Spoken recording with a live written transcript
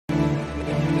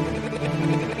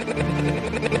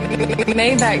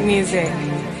Maybach music.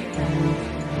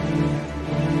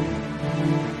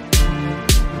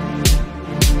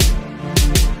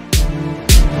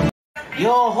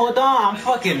 Yo, hold on. I'm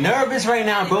fucking nervous right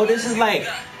now, bro. This is like,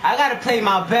 I gotta play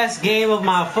my best game of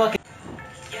my fucking...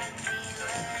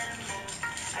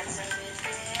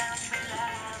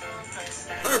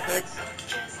 Perfect.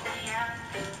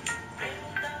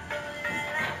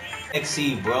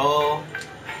 Nadexe, bro.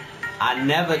 I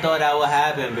never thought that would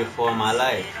happen before in my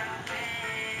life.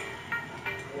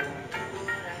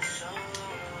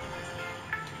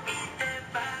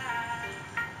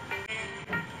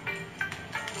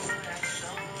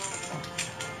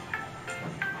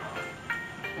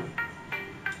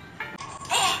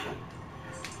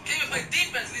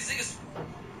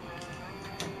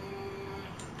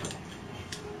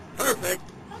 Perfect.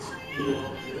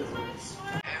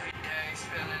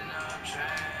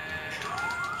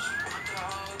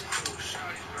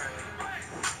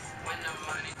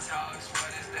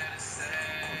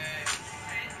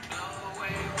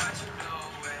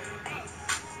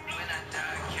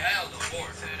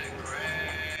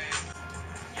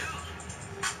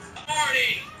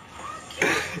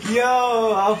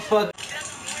 Yo, I'm fuck.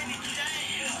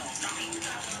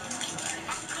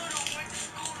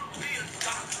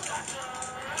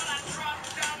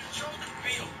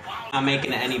 I'm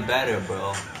making it any better,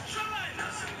 bro.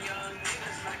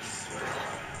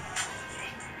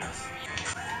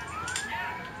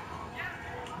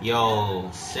 Yo,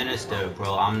 Sinister,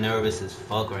 bro. I'm nervous as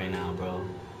fuck right now, bro.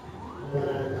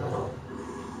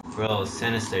 Bro,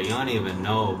 Sinister, you don't even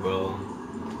know, bro.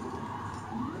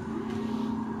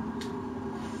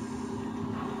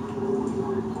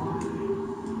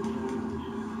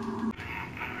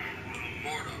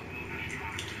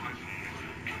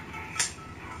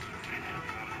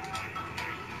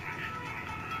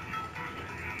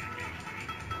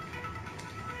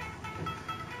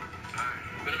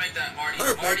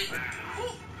 Perfect.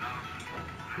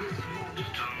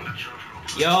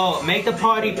 Yo, make the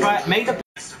party make the...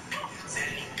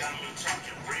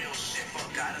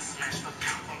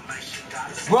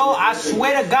 Bro, I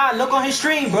swear to God, look on his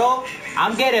stream, bro.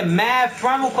 I'm getting mad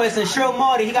friend requests and Shrill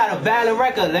Marty. He got a valid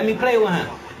record. Let me play with him.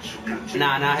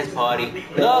 Nah, not his party.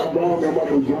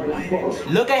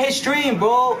 Look at his stream,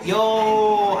 bro.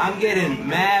 Yo, I'm getting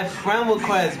mad friend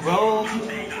requests, bro.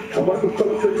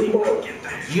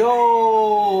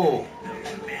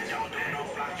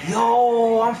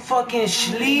 Yo, I'm fucking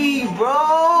sleep,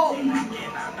 bro.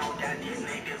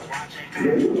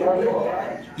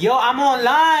 Yo, I'm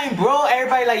online, bro.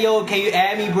 Everybody like, yo, can you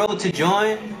add me, bro, to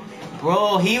join?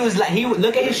 Bro, he was like,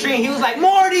 look at his stream. He was like,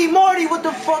 Morty, what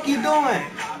the fuck you doing?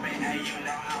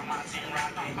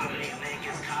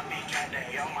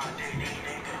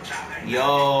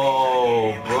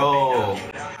 Yo, bro.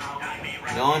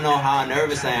 You don't know how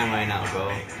nervous I am right now,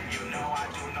 bro.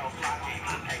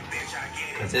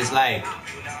 Cause it's like,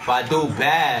 if I do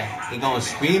bad, he gonna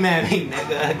scream at me,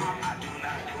 nigga.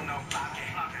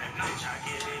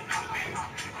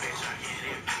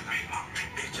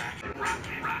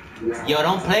 Yo,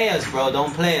 don't play us, bro.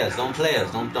 Don't play us. Don't do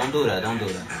that. Don't do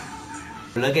that.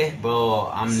 Look at,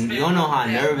 bro. You don't know how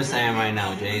nervous I am right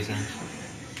now, Jason.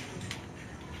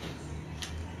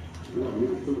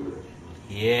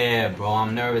 Yeah, bro.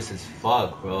 I'm nervous as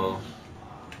fuck, bro.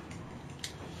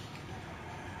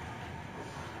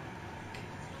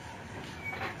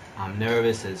 I'm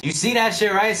nervous as... You see that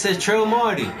shit, right? It says Trill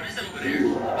Marty.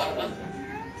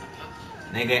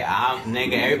 Nigga,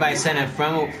 everybody sending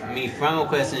me friend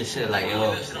requests and shit like,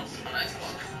 yo.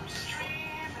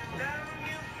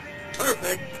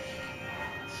 Perfect.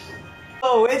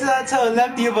 Oh, wait till I tell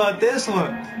Lefty about this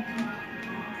one.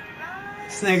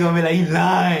 This nigga gonna be like, he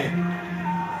lying.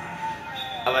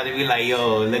 I'm about to be like,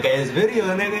 yo, look at his video,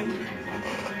 nigga.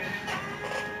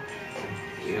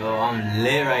 Yo, I'm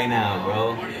lit right now,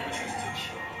 bro.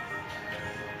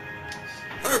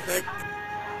 Perfect.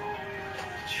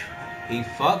 He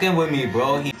fucking with me,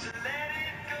 bro.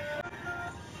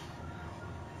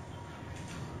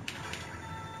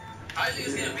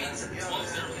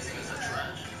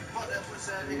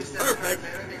 Perfect.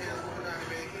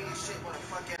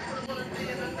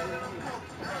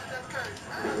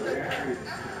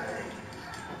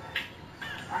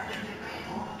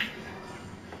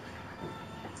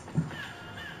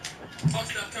 Fuck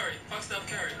Steph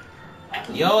Curry.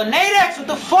 Yo, Nadexe, what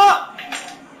the fuck?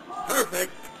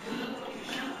 Perfect.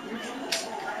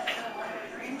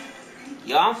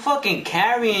 Yo, I'm fucking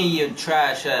carrying you,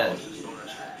 trash ass.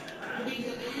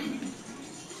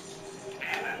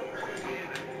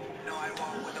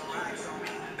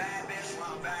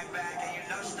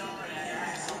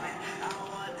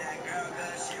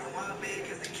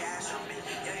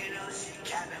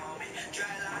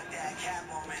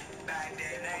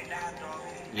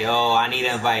 Yo, I need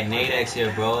to invite Nadexe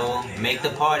here, bro. Make the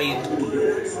party.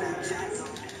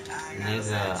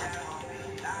 Nigga.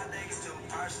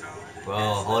 Bro,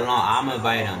 hold on. I'ma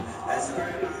invite him.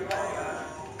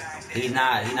 He's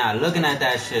not looking at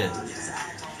that shit.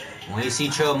 When he see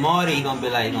Trill Marty, he gonna be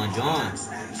like, he gonna join.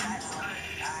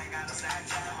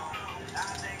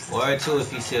 Word too, if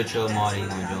he see Trill Marty, he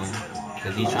gonna join.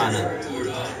 Cause he trying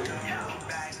to.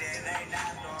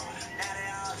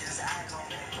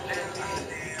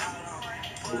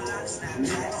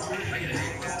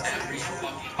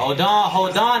 Hold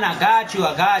on, I got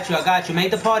you.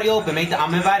 Make the party open.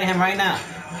 I'm inviting him right now.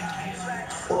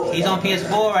 He's on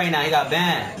PS4 right now, he got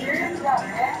banned.